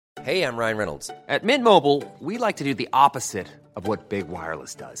Hey, I'm Ryan Reynolds. At Mint Mobile, we like to do the opposite of what Big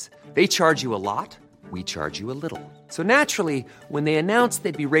Wireless does. They charge you a lot, we charge you a little. So naturally, when they announced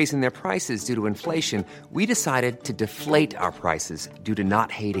they'd be raising their prices due to inflation, we decided to deflate our prices due to not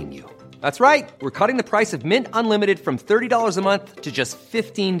hating you. That's right. We're cutting the price of Mint Unlimited from $30 a month to just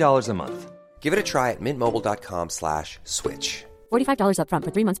 $15 a month. Give it a try at mintmobile.com/switch. $45 up front for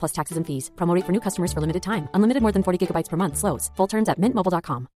 3 months plus taxes and fees. Promo rate for new customers for limited time. Unlimited more than 40 gigabytes per month. Slows full terms at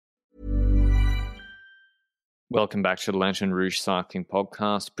mintmobile.com. Welcome back to the Lantern Rouge Cycling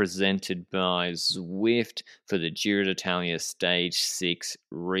Podcast, presented by Zwift for the Giro d'Italia Stage 6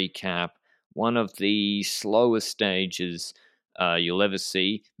 recap. One of the slowest stages you'll ever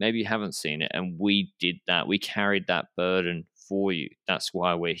see. Maybe you haven't seen it, and we did that. We carried that burden for you. That's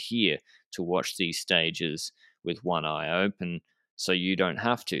why we're here, to watch these stages with one eye open, so you don't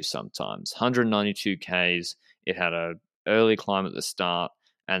have to sometimes. 192 Ks. It had an early climb at the start,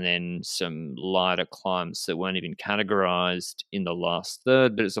 and then some lighter climbs that weren't even categorized in the last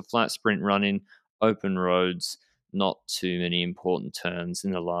third, but it's a flat sprint run-in, open roads, not too many important turns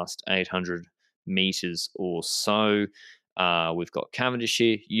in the last 800 meters or so. We've got Cavendish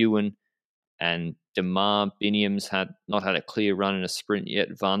here, Ewan, and Demar. Biniam's not had a clear run in a sprint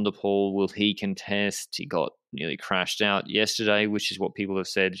yet. Van der Poel, will he contest? He got nearly crashed out yesterday, which is what people have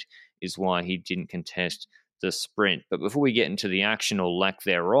said is why he didn't contest the sprint. But before we get into the action or lack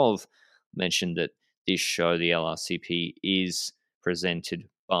thereof, mention that this show, the LRCP, is presented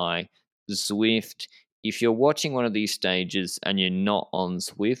by Zwift. If you're watching one of these stages and you're not on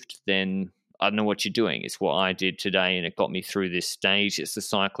Zwift, then I don't know what you're doing. It's what I did today, and it got me through this stage. It's the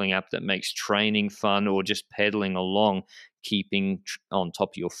cycling app that makes training fun, or just pedaling along, keeping on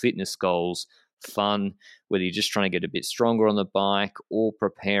top of your fitness goals fun, whether you're just trying to get a bit stronger on the bike or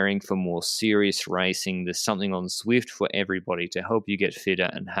preparing for more serious racing. There's something on Zwift for everybody to help you get fitter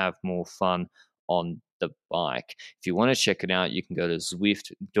and have more fun on the bike. If you want to check it out, you can go to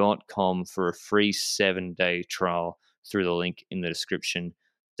Zwift.com for a free 7-day trial through the link in the description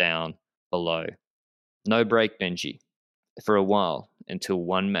down below. No break, Benji, for a while, until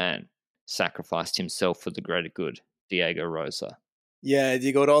one man sacrificed himself for the greater good, Diego Rosa. Yeah,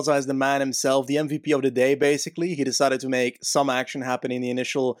 Diego Rosa is the man himself, the MVP of the day, basically. He decided to make some action happen in the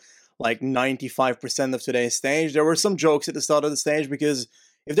initial, 95% of today's stage. There were some jokes at the start of the stage because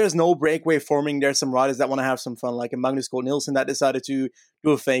if there's no breakaway forming, there's some riders that want to have some fun, like a Magnus Cort-Nielsen that decided to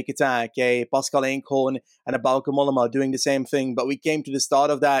do a fake attack, a Pascal Eenkhoorn and a Bauke Mollema doing the same thing. But we came to the start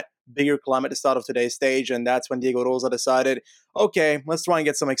of that bigger climb at the start of today's stage, and that's when Diego Rosa decided, okay, let's try and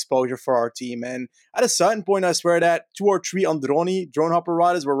get some exposure for our team. And at a certain point, I swear that 2 or 3 Androni drone hopper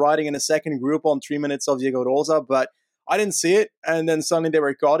riders were riding in a second group on 3 minutes of Diego Rosa, but I didn't see it, and then suddenly they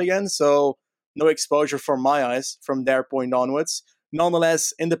were caught again, so no exposure from my eyes from their point onwards.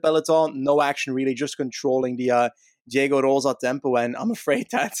 Nonetheless, in the peloton, no action really, just controlling the Diego Rosa tempo, and I'm afraid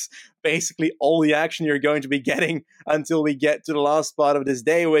that's basically all the action you're going to be getting until we get to the last part of this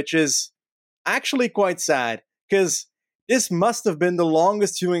day, which is actually quite sad, because this must have been the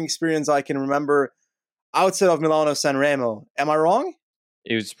longest viewing experience I can remember outside of Milano Sanremo. Am I wrong?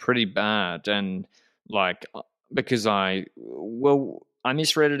 It was pretty bad, and because I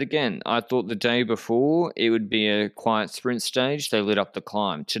misread it again. I thought the day before it would be a quiet sprint stage. They lit up the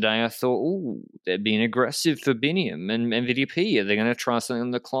climb. Today I thought, they're being aggressive for Biniam and VDP. Are they going to try something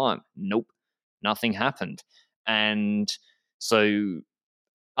on the climb? Nope. Nothing happened. And so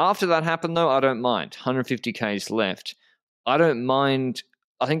after that happened, though, I don't mind. 150 Ks left. I don't mind.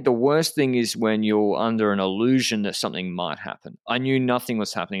 I think the worst thing is when you're under an illusion that something might happen. I knew nothing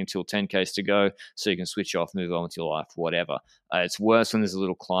was happening until 10 Ks to go, so you can switch off, move on with your life, whatever. It's worse when there's a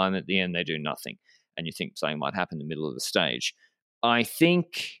little climb at the end, they do nothing, and you think something might happen in the middle of the stage. I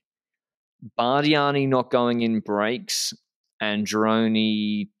think Bardiani not going in breaks,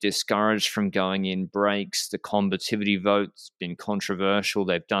 Androni discouraged from going in breaks. The combativity vote's been controversial.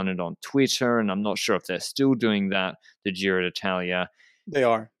 They've done it on Twitter, and I'm not sure if they're still doing that, the Giro d'Italia. They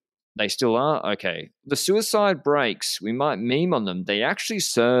are. They still are? Okay. The suicide breaks, we might meme on them. They actually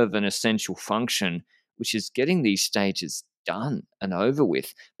serve an essential function, which is getting these stages done and over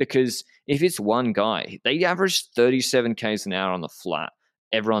with. Because if it's one guy, they average 37 Ks an hour on the flat,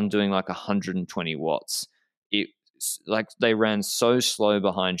 everyone doing 120 watts. They ran so slow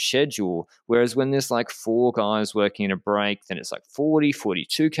behind schedule, whereas when there's 4 guys working in a break, then it's 40,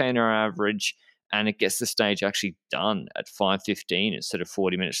 42 K an hour average, and it gets the stage actually done at 5:15 instead of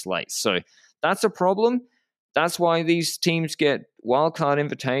 40 minutes late. So that's a problem. That's why these teams get wildcard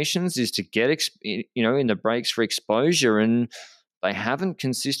invitations, is to get in the breaks for exposure, and they haven't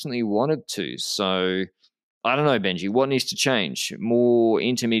consistently wanted to. So I don't know, Benji. What needs to change? More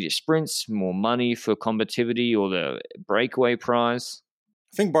intermediate sprints, more money for combativity, or the breakaway prize?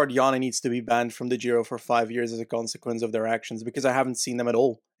 I think Bardiani needs to be banned from the Giro for 5 years as a consequence of their actions because I haven't seen them at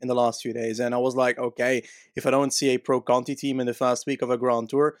all in the last few days. And I was like, okay, if I don't see a Pro Conti team in the first week of a Grand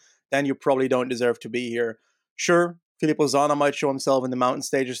Tour, then you probably don't deserve to be here. Sure, Filippo Zana might show himself in the mountain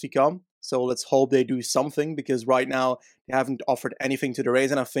stages to come. So let's hope they do something because right now they haven't offered anything to the race.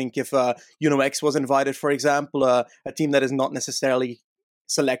 And I think if X was invited, for example, a team that is not necessarily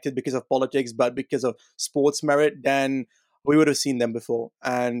selected because of politics, but because of sports merit, then we would have seen them before.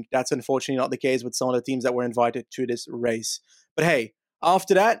 And that's unfortunately not the case with some of the teams that were invited to this race. But hey,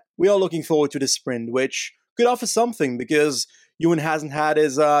 after that, we are looking forward to the sprint, which could offer something because Ewan hasn't had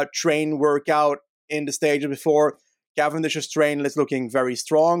his train workout in the stage before. Cavendish's train is looking very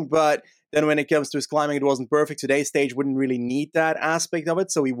strong, but then when it comes to his climbing, it wasn't perfect. Today's stage wouldn't really need that aspect of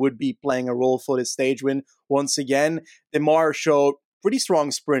it, so he would be playing a role for this stage win once again. Demar showed pretty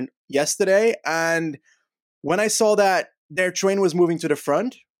strong sprint yesterday, and when I saw that their train was moving to the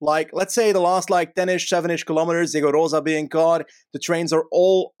front, like let's say the last like 10-ish, 7-ish kilometers, Diego Rosa being caught, the trains are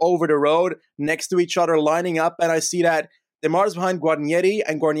all over the road next to each other lining up, and I see that Demar's behind Guarnieri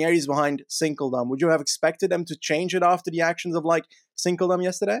and Guarnieri's behind Sinkeldam. Would you have expected them to change it after the actions of like Sinkeldam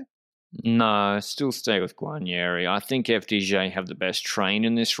yesterday? No, still stay with Guarnieri. I think FDJ have the best train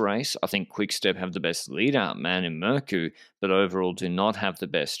in this race. I think Quickstep have the best lead-out man in Mercu, but overall do not have the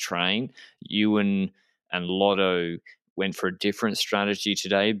best train. Ewan and Lotto went for a different strategy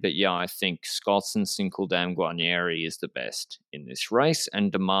today, but yeah, I think Scotson, Sinkeldam, Guarnieri is the best in this race.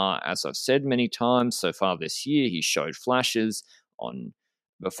 And Demar, as I've said many times so far this year, he showed flashes on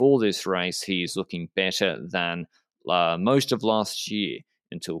before this race. He is looking better than most of last year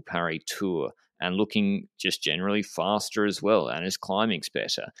until Paris Tour, and looking just generally faster as well, and his climbing's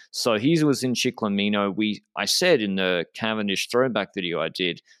better. So he was in Ciclamino. I said in the Cavendish throwback video I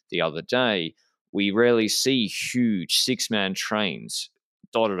did the other day, we rarely see huge six-man trains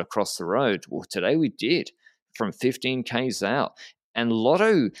dotted across the road. Well, today we did, from 15 Ks out. And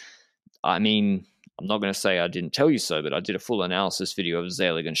Lotto, I mean, I'm not going to say I didn't tell you so, but I did a full analysis video of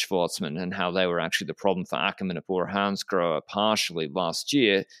Zelig and Schwartzman and how they were actually the problem for Ackermann at Bora Hansgrohe partially last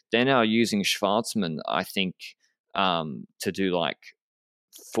year. They're now using Schwartzman, I think, to do like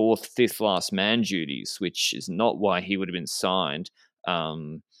fourth, fifth last man duties, which is not why he would have been signed.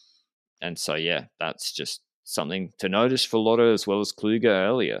 And so, yeah, that's just something to notice for Lotto as well as Kluger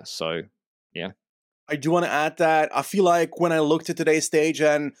earlier. So, yeah. I do want to add that I feel like when I looked at today's stage,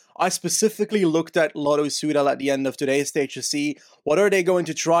 and I specifically looked at Lotto Soudal at the end of today's stage to see what are they going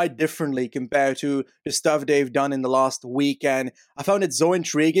to try differently compared to the stuff they've done in the last week. And I found it so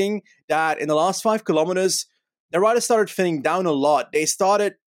intriguing that in the last 5 kilometers, their riders started thinning down a lot. They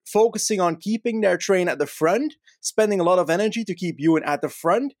started focusing on keeping their train at the front, spending a lot of energy to keep Ewan at the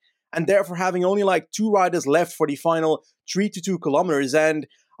front, and therefore having only like 2 riders left for the final 3 to 2 kilometers. And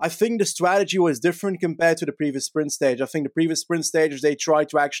I think the strategy was different compared to the previous sprint stage. I think the previous sprint stages, they tried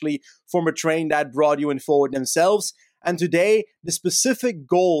to actually form a train that brought Ewan forward themselves. And today, the specific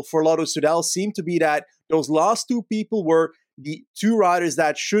goal for Lotto Soudal seemed to be that those last 2 people were the 2 riders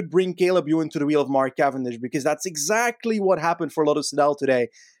that should bring Caleb Ewan to the wheel of Mark Cavendish, because that's exactly what happened for Lotto Soudal today.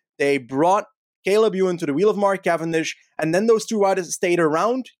 They brought Caleb Ewan to the wheel of Mark Cavendish, and then those 2 riders stayed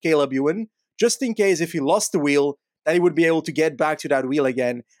around Caleb Ewan, just in case if he lost the wheel, that he would be able to get back to that wheel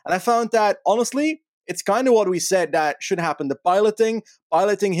again. And I found that, honestly, it's kind of what we said that should happen. The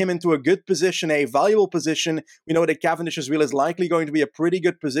piloting him into a good position, a valuable position. We know that Cavendish's wheel is likely going to be a pretty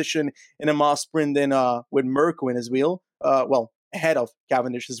good position in a mass sprint with Mercu in his wheel. Ahead of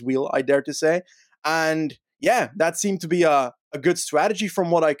Cavendish's wheel, I dare to say. And yeah, that seemed to be a good strategy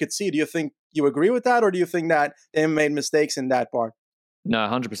from what I could see. Do you think you agree with that, or do you think that they made mistakes in that part? No,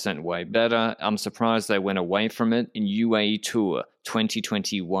 100% way better. I'm surprised they went away from it. In UAE Tour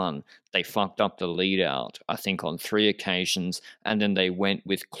 2021, they fucked up the lead out, I think, on 3 occasions, and then they went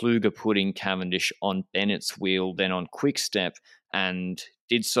with Kluger putting Cavendish on Bennett's wheel, then on Quickstep, and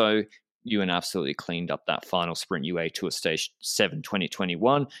did so. Ewan absolutely cleaned up that final sprint UAE Tour Stage 7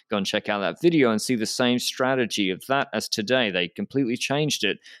 2021. Go and check out that video and see the same strategy of that as today. They completely changed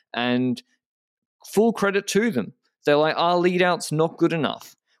it, and full credit to them. They're like, our lead out's not good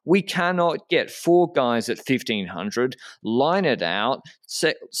enough. We cannot get 4 guys at 1,500, line it out,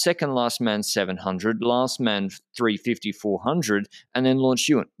 second last man 700, last man 350, 400, and then launch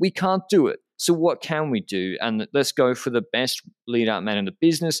Ewan. We can't do it. So what can we do? And let's go for the best lead out man in the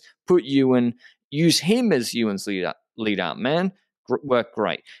business, put Ewan, use him as Ewan's lead out man. worked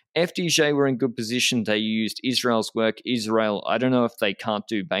great. FDJ were in good position. They used Israel's work. Israel, I don't know if they can't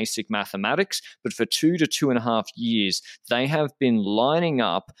do basic mathematics, but for 2 to 2.5 years, they have been lining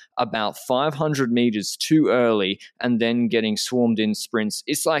up about 500 meters too early and then getting swarmed in sprints.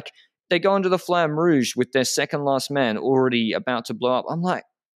 It's like they go into the Flamme Rouge with their second last man already about to blow up. I'm like,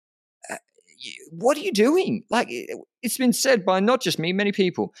 what are you doing? Like, it's been said by not just me, many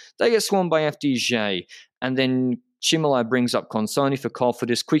people. They get swarmed by FDJ, and then Chimolai brings up Consoni for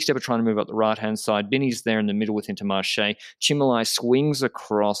Cofidis. Quickstep are trying to move up the right-hand side. Binny's there in the middle with Intermarché. Chimolai swings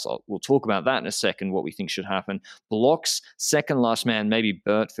across. We'll talk about that in a second, what we think should happen. Blocks second last man, maybe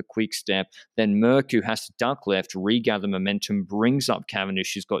Burt for Quickstep. Then Merku has to duck left, regather momentum, brings up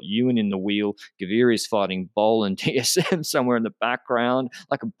Cavendish, who's got Ewan in the wheel. Gaviria is fighting Bol and DSM somewhere in the background,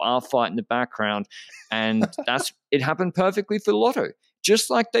 like a bar fight in the background. And it happened perfectly for Lotto, just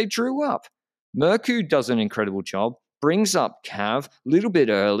like they drew up. Merku does an incredible job, brings up Cav, a little bit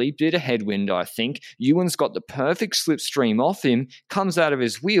early, bit of headwind, I think. Ewan's got the perfect slipstream off him, comes out of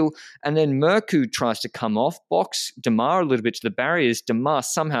his wheel, and then Merku tries to come off, box Demar a little bit to the barriers. Demar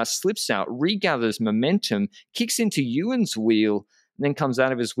somehow slips out, regathers momentum, kicks into Ewan's wheel, and then comes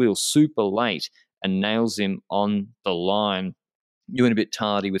out of his wheel super late and nails him on the line. Ewan a bit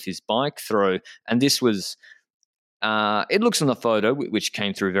tardy with his bike throw, and this was... it looks on the photo, which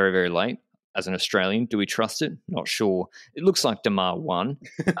came through very, very late. As an Australian, do we trust it? Not sure. It looks like Demar won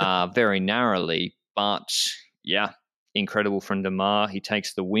very narrowly, but yeah, incredible from Demar. He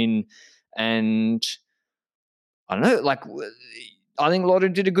takes the win, and I don't know, like, I think Lotto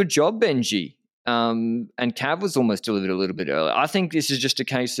did a good job, Benji. And Cav was almost delivered a little bit early. I think this is just a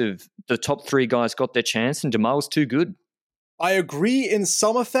case of the top three guys got their chance, and Demar was too good. I agree in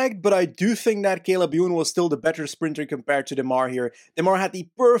some effect, but I do think that Caleb Ewan was still the better sprinter compared to Demar here. Demar had the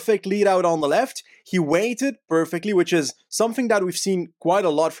perfect lead out on the left. He waited perfectly, which is something that we've seen quite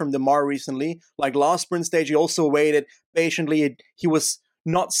a lot from Demar recently. Like last sprint stage, he also waited patiently. He was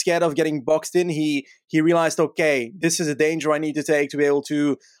not scared of getting boxed in. He realized, okay, this is a danger I need to take to be able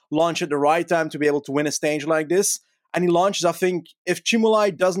to launch at the right time to be able to win a stage like this. And he launches, I think, if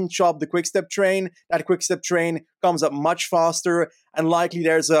Chimolai doesn't chop the quickstep train, that quickstep train comes up much faster, and likely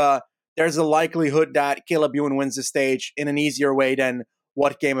there's a likelihood that Caleb Ewan wins the stage in an easier way than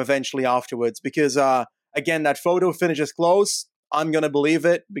what came eventually afterwards. Because, again, that photo finishes close. I'm going to believe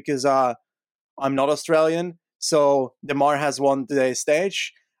it because I'm not Australian. So Demar has won today's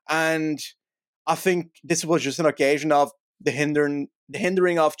stage. And I think this was just an occasion of the hindering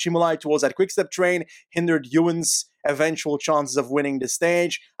of Chimolai towards that quickstep train, hindered Ewan's eventual chances of winning the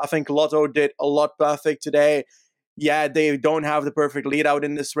stage. I think Lotto did a lot perfect today. Yeah, they don't have the perfect lead out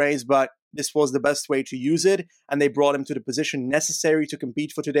in this race, but this was the best way to use it, and they brought him to the position necessary to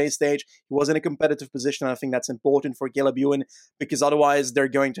compete for today's stage. He was in a competitive position, and I think that's important for Caleb Ewan, because otherwise they're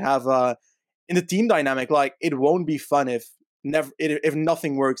going to have, in the team dynamic, like, it won't be fun if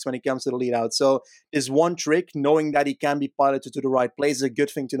nothing works when it comes to the lead out. So this one trick, knowing that he can be piloted to the right place, is a good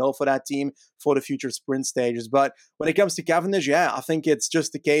thing to know for that team for the future sprint stages. But when it comes to Cavendish, yeah, I think it's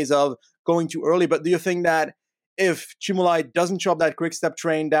just a case of going too early. But do you think that if Chimolai doesn't chop that quick step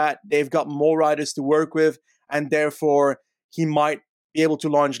train, that they've got more riders to work with, and therefore he might be able to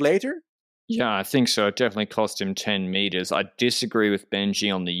launch later? Yeah, I think so. It definitely cost him 10 meters. I disagree with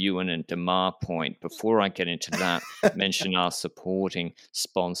Benji on the Ewan and Demar point. Before I get into that, mention our supporting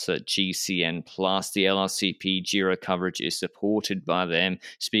sponsor, GCN Plus. The LRCP Giro coverage is supported by them.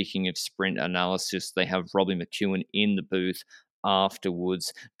 Speaking of sprint analysis, they have Robbie McEwen in the booth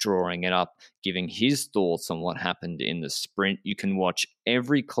afterwards, drawing it up, giving his thoughts on what happened in the sprint. You can watch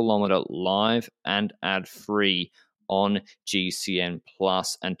every kilometer live and ad-free on GCN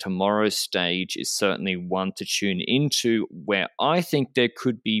Plus, and tomorrow's stage is certainly one to tune into, where I think there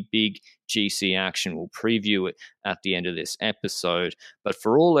could be big GC action. We'll preview it at the end of this episode. But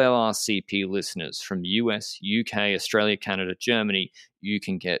for all LRCP listeners from US, UK, Australia, Canada, Germany, you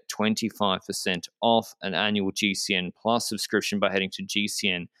can get 25% off an annual GCN Plus subscription by heading to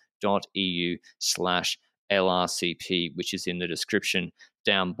gcn.eu/LRCP, which is in the description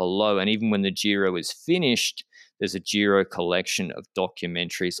down below. And even when the Giro is finished, there's a Giro collection of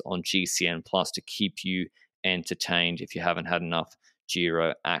documentaries on GCN Plus to keep you entertained if you haven't had enough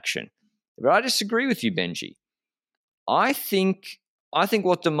Giro action. But I disagree with you, Benji. I think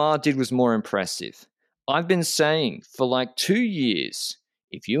what Demar did was more impressive. I've been saying for like 2 years,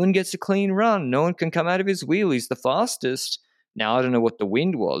 if Ewan gets a clean run, no one can come out of his wheel. He's the fastest. Now, I don't know what the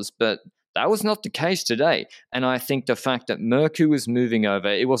wind was, but that was not the case today. And I think the fact that Merku was moving over,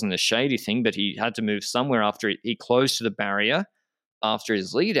 it wasn't a shady thing, but he had to move somewhere after he closed to the barrier after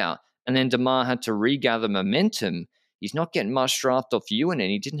his lead out. And then Demar had to regather momentum, he's not getting much draft off Ewan,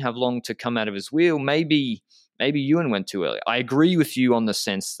 and he didn't have long to come out of his wheel. Maybe Ewan went too early. I agree with you on the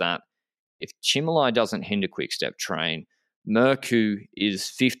sense that if Chimolai doesn't hinder quick-step train, Merku is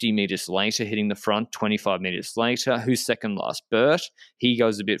 50 metres later hitting the front, 25 metres later. Who's second last? Bert. He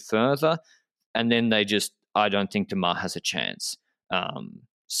goes a bit further. And then I don't think Demar has a chance.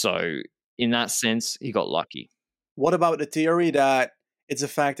 So in that sense, he got lucky. What about the theory that it's a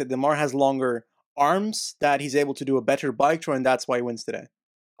fact that Demar has longer arms, that he's able to do a better bike throw, and that's why he wins today?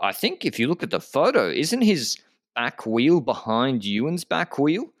 I think if you look at the photo, isn't his back wheel behind Ewan's back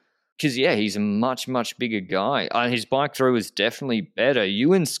wheel? Because, yeah, he's a much, much bigger guy. His bike throw is definitely better.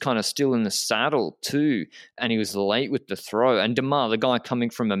 Ewan's kind of still in the saddle too, and he was late with the throw. And Demar, the guy coming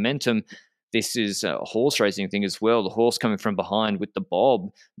from momentum, this is a horse racing thing as well. The horse coming from behind with the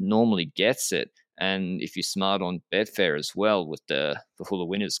bob normally gets it. And if you're smart on Betfair as well, with before the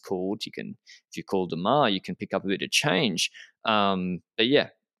winner's called, if you call Demar, you can pick up a bit of change. But yeah,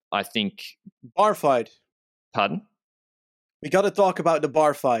 I think... Bar fight. Pardon? We got to talk about the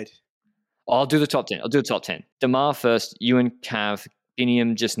bar fight. I'll do the top 10. Demar first, Ewan, Cav,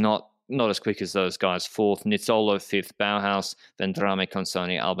 Biniam just not as quick as those guys. Fourth, Nizzolo fifth, Bauhaus, Vendrame,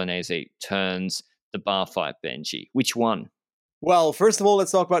 Consoni, Albanese turns, the bar fight, Benji. Which one? Well, first of all,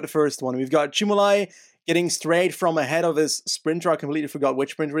 let's talk about the first one. We've got Chimolai getting straight from ahead of his sprinter. I completely forgot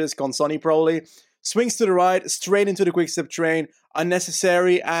which sprinter it is. Consoni probably. Swings to the right, straight into the quick-step train.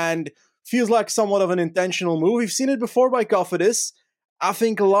 Unnecessary and feels like somewhat of an intentional move. We've seen it before by Cofidis. I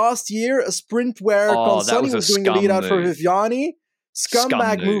think last year, a sprint where Consoni was doing the lead out for Viviani.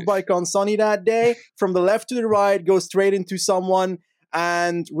 Scumbag move by Consoni that day. From the left to the right, goes straight into someone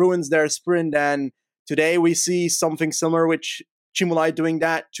and ruins their sprint. And today we see something similar, which Chimolai doing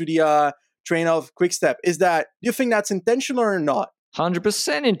that to the train of Quickstep. Do you think that's intentional or not?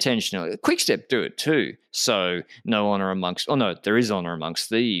 100% intentional. Quickstep do it too. So no honor amongst... Oh no, there is honor amongst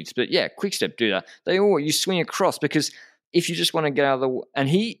thieves. But yeah, Quickstep do that. You swing across because if you just want to get out of the... And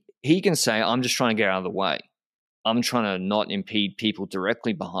he can say, I'm just trying to get out of the way. I'm trying to not impede people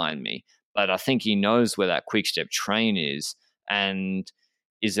directly behind me. But I think he knows where that quick-step train is. And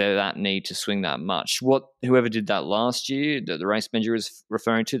is there that need to swing that much? Whoever did that last year, the race manager was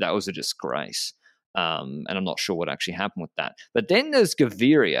referring to, that was a disgrace. And I'm not sure what actually happened with that. But then there's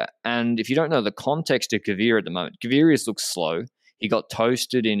Gaviria. And if you don't know the context of Gaviria at the moment, Gaviria looks slow. He got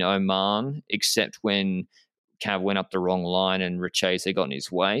toasted in Oman, except when Cav went up the wrong line and Richese got in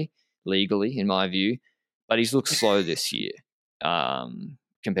his way, legally, in my view. But he's looked slow this year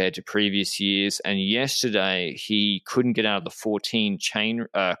compared to previous years. And yesterday, he couldn't get out of the 14 chain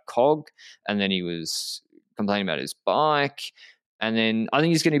cog, and then he was complaining about his bike. And then I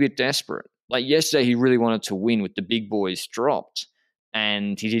think he's getting a bit desperate. Like yesterday, he really wanted to win with the big boys dropped,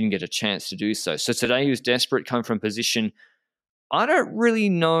 and he didn't get a chance to do so. So today, he was desperate, coming from position. I don't really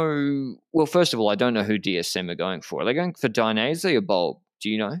know. Well, first of all, I don't know who DSM are going for. Are they going for Dainese or Bulb? Do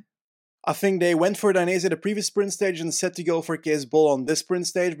you know? I think they went for Dainese the previous sprint stage and set to go for Case Bull on this sprint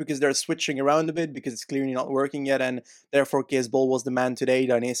stage because they're switching around a bit because it's clearly not working yet, and therefore Case Bull was the man today.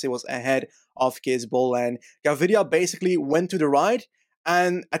 Dainese was ahead of Case Bull, and Gaviria basically went to the right,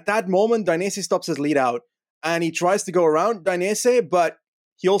 and at that moment Dainese stops his lead out and he tries to go around Dainese, but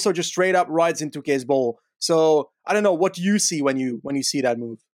he also just straight up rides into Case Bull. So I don't know, what do you see when you see that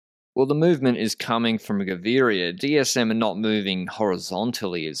move? Well, the movement is coming from Gaviria. DSM are not moving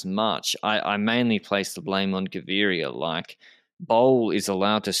horizontally as much. I mainly place the blame on Gaviria. Like, Bowl is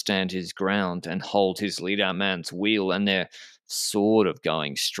allowed to stand his ground and hold his lead-out man's wheel, and they're sort of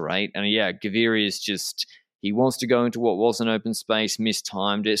going straight. And yeah, Gaviria is just... He wants to go into what was an open space,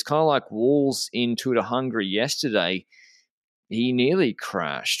 mistimed it. It's kind of like Walls in Tour de Hungary yesterday. He nearly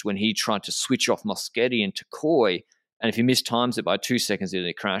crashed when he tried to switch off Moschetti into Coy. And if he mistimes it by 2 seconds, he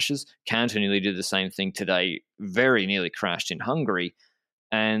nearly crashes. Cantor nearly did the same thing today, very nearly crashed in Hungary.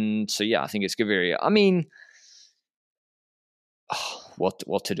 And so, yeah, I think it's Gaviria. I mean,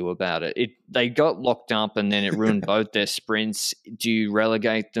 what to do about it? They got locked up and then it ruined both their sprints. Do you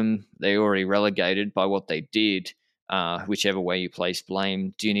relegate them? They already relegated by what they did, whichever way you place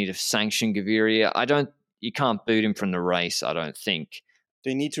blame. Do you need to sanction Gaviria? You can't boot him from the race, I don't think.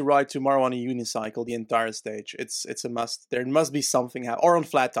 They need to ride tomorrow on a unicycle, the entire stage. It's a must. There must be something or on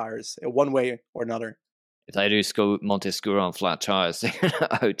flat tires, one way or another. If they do Montescuro on flat tires, they're going to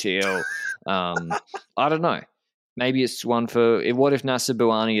OTL. I don't know. Maybe it's one for... What if Nasser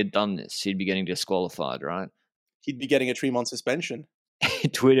Bouhanni had done this? He'd be getting disqualified, right? He'd be getting a 3-month suspension.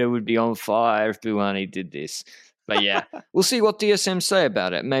 Twitter would be on fire if Bouhanni did this. But yeah, we'll see what DSM say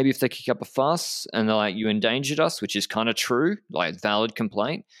about it. Maybe if they kick up a fuss and they're like, you endangered us, which is kind of true, like valid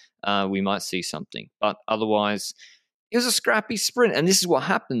complaint, we might see something. But otherwise, It was a scrappy sprint. And this is what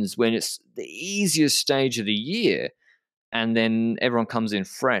happens when it's the easiest stage of the year. And then everyone comes in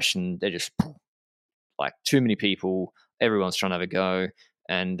fresh and they're just like too many people. Everyone's trying to have a go.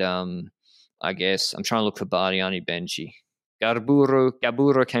 And I guess I'm trying to look for Bardiani Benji.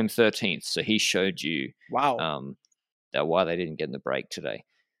 Gaburo came 13th. So he showed you Wow. that why they didn't get in the break today.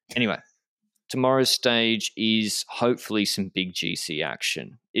 Anyway, tomorrow's stage is hopefully some big GC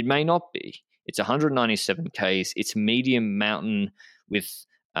action. It may not be. It's 197 Ks. It's medium mountain with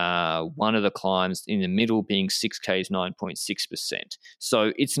one of the climbs in the middle being 6 Ks, 9.6%.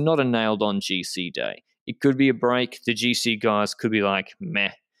 So it's not a nailed-on GC day. It could be a break. The GC guys could be like,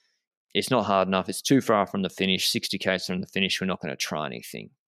 meh, it's not hard enough. It's too far from the finish. 60 Ks from the finish. We're not going to try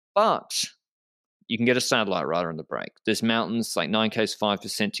anything. But you can get a satellite rider on the break. There's mountains like 9Ks,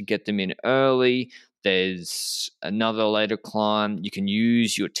 5% to get them in early. There's another later climb. You can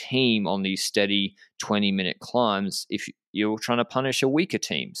use your team on these steady 20-minute climbs if you're trying to punish a weaker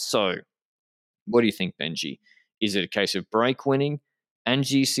team. So what do you think, Benji? Is it a case of break winning and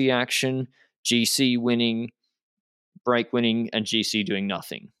GC action, GC winning, break winning, and GC doing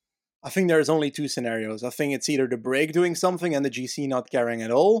nothing? I think there's only two scenarios. I think it's either the break doing something and the GC not carrying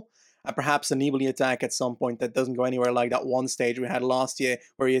at all, and perhaps a Nibali attack at some point that doesn't go anywhere, like that one stage we had last year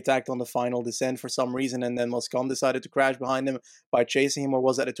where he attacked on the final descent for some reason and then Moscon decided to crash behind him by chasing him, or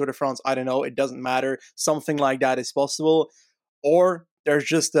was that a Tour de France? I don't know. It doesn't matter. Something like that is possible. Or there's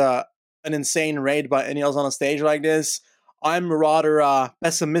just an insane raid by Ineos on a stage like this. I'm rather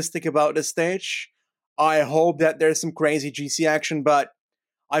pessimistic about this stage. I hope that there's some crazy GC action, but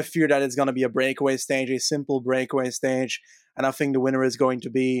I fear that it's going to be a breakaway stage, a simple breakaway stage, and I think the winner is going to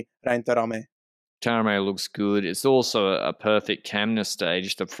be Reintarame. Tarame looks good. It's also a perfect Kamna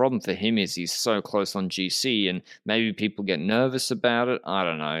stage. The problem for him is he's so close on GC, and maybe people get nervous about it. I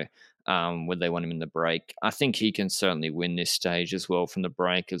don't know whether they want him in the break. I think he can certainly win this stage as well from the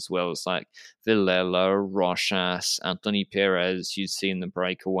break, as well as like Villela, Rochas, Anthony Perez you'd see in the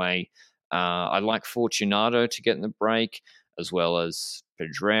breakaway. I like Fortunato to get in the break, as well as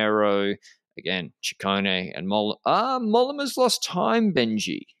Pedrero, again, Ciccone, and Mollema's lost time,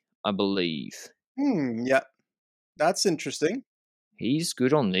 Benji, I believe. Yeah, that's interesting. He's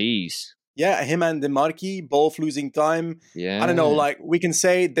good on these. Yeah, him and Demarchi both losing time. Yeah. I don't know, like, we can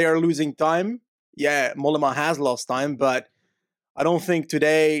say they're losing time. Yeah, Mollema has lost time, but I don't think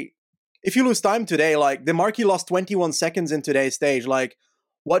today, if you lose time today, like, Demarchi lost 21 seconds in today's stage, like,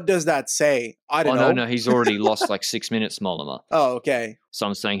 what does that say? I don't know. No, he's already lost like 6 minutes, Mollema. Oh, okay. So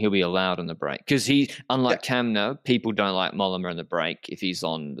I'm saying he'll be allowed on the break. Because unlike Kamna, people don't like Mollema in the break if he's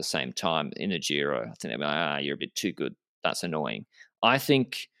on the same time in the Giro. I think they're like, you're a bit too good. That's annoying. I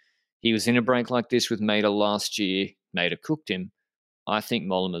think he was in a break like this with Maida last year. Maida cooked him. I think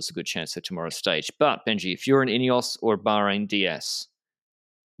Mollema's a good chance for tomorrow's stage. But, Benji, if you're an Ineos or Bahrain DS,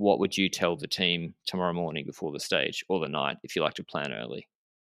 what would you tell the team tomorrow morning before the stage, or the night if you like to plan early?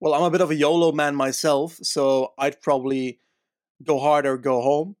 Well, I'm a bit of a YOLO man myself, so I'd probably go hard or go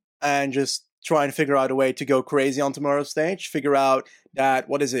home and just try and figure out a way to go crazy on tomorrow's stage. Figure out that,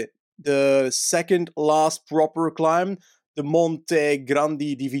 what is it? The second last proper climb, the Monte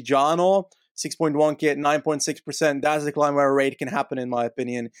Grandi di Viggiano, 6.1k at 9.6%. That's the climb where a raid can happen, in my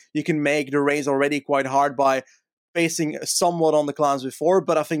opinion. You can make the race already quite hard by basing somewhat on the climbs before,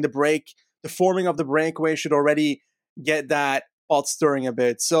 but I think the forming of the breakaway should already get that pot stirring a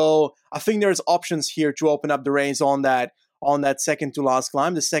bit. So I think there's options here to open up the race on that second to last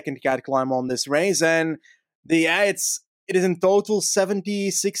climb, the second cat climb on this race. And it is in total 70,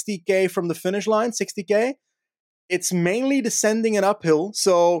 60k from the finish line, 60k. It's mainly descending and uphill,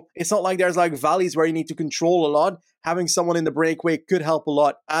 so it's not like there's like valleys where you need to control a lot. Having someone in the breakaway could help a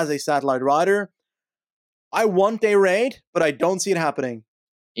lot as a satellite rider. I want a raid, but I don't see it happening.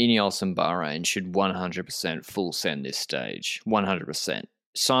 Ineos and Bahrain should 100% full send this stage. 100%.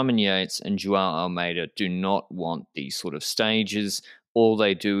 Simon Yates and Joao Almeida do not want these sort of stages. All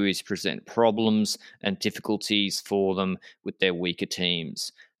they do is present problems and difficulties for them with their weaker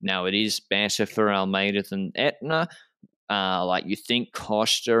teams. Now, it is better for Almeida than Etna. Like, you think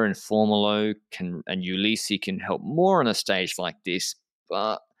Costa and Formolo and Ulisi can help more on a stage like this,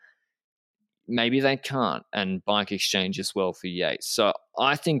 but maybe they can't. And Bike Exchange as well for Yates. So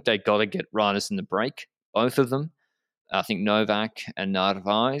I think they got to get riders in the break, both of them. I think Novak and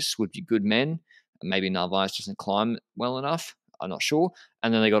Narvaez would be good men. Maybe Narvaez doesn't climb well enough. I'm not sure.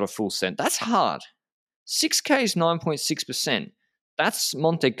 And then they got a full send. That's hard. 6K is 9.6%. That's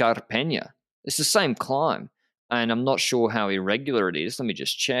Monte Carpena. It's the same climb. And I'm not sure how irregular it is. Let me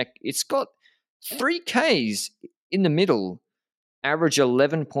just check. It's got 3Ks in the middle, average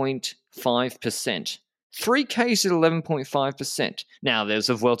 11.5%. 3K is at 11.5%. Now, there's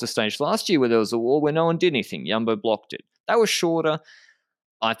a Vuelta stage last year where there was a wall where no one did anything. Jumbo blocked it. That was shorter.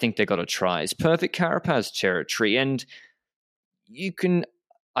 I think they got to try. It's perfect Carapaz territory. And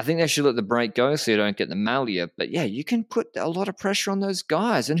I think they should let the break go so you don't get the Malia. But yeah, you can put a lot of pressure on those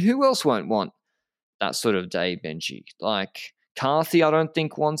guys. And who else won't want that sort of day, Benji? Like Carthy, I don't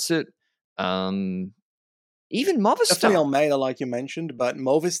think wants it. Even Movistar. Definitely Almeida, like you mentioned, but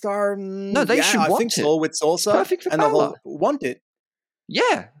Movistar, no, they should want I think it. so with Sosa. Perfect for and they'll want it.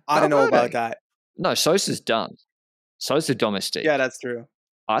 Yeah. I don't know about that. No, Sosa's done. Sosa domestic. Yeah, that's true.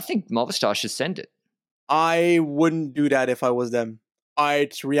 I think Movistar should send it. I wouldn't do that if I was them.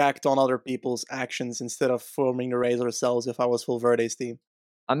 I'd react on other people's actions instead of forming the race ourselves if I was Valverde's team.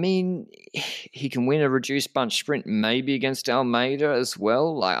 I mean, he can win a reduced bunch sprint maybe against Almeida as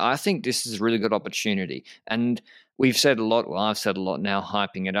well. Like, I think this is a really good opportunity. And we've said a lot, well, I've said a lot now,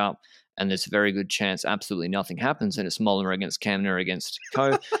 hyping it up. And there's a very good chance absolutely nothing happens. And it's Mollema against Kamner against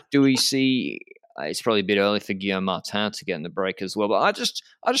Co. Do we see... it's probably a bit early for Guillaume Martin to get in the break as well. But I just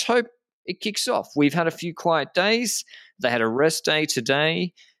hope it kicks off. We've had a few quiet days. They had a rest day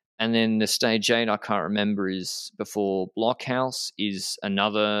today. And then the stage 8, I can't remember, is before Blockhouse, is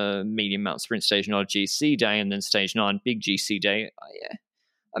another medium mountain sprint stage, not a GC day. And then stage 9, big GC day. Yeah.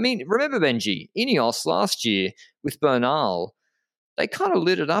 I mean, remember, Benji, Ineos last year with Bernal, they kind of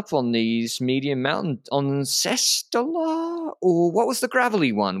lit it up on these medium mountain, on Sestola, or what was the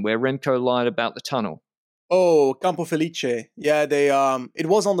gravelly one where Remco lied about the tunnel? Oh, Campo Felice. Yeah, they it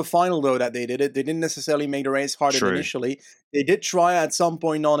was on the final though that they did it. They didn't necessarily make the race harder initially. They did try at some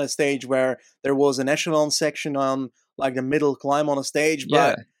point on a stage where there was an echelon section on like the middle climb on a stage,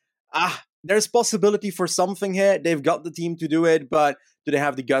 but there's possibility for something here. They've got the team to do it, but do they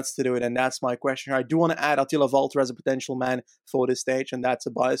have the guts to do it? And that's my question. I do want to add Attila Valter as a potential man for this stage, and that's a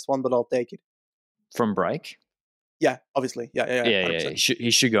biased one, but I'll take it. From break? Yeah, obviously. Yeah.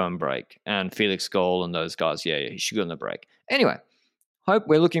 He should go on break. And Felix Gall and those guys, he should go on the break. Anyway,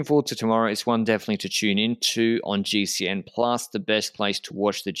 we're looking forward to tomorrow. It's one definitely to tune into on GCN Plus, the best place to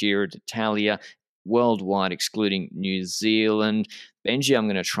watch the Giro d'Italia worldwide, excluding New Zealand. Benji, I'm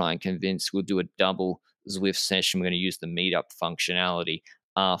going to try and convince we'll do a double Zwift session. We're going to use the meetup functionality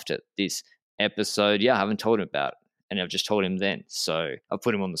after this episode. Yeah, I haven't told him about it. And I've just told him then. So I've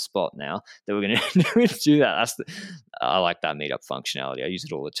put him on the spot now that we're going to do that. I like that meetup functionality. I use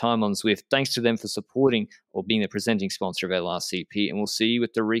it all the time on Zwift. Thanks to them for supporting or being the presenting sponsor of LRCP. And we'll see you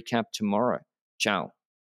with the recap tomorrow. Ciao.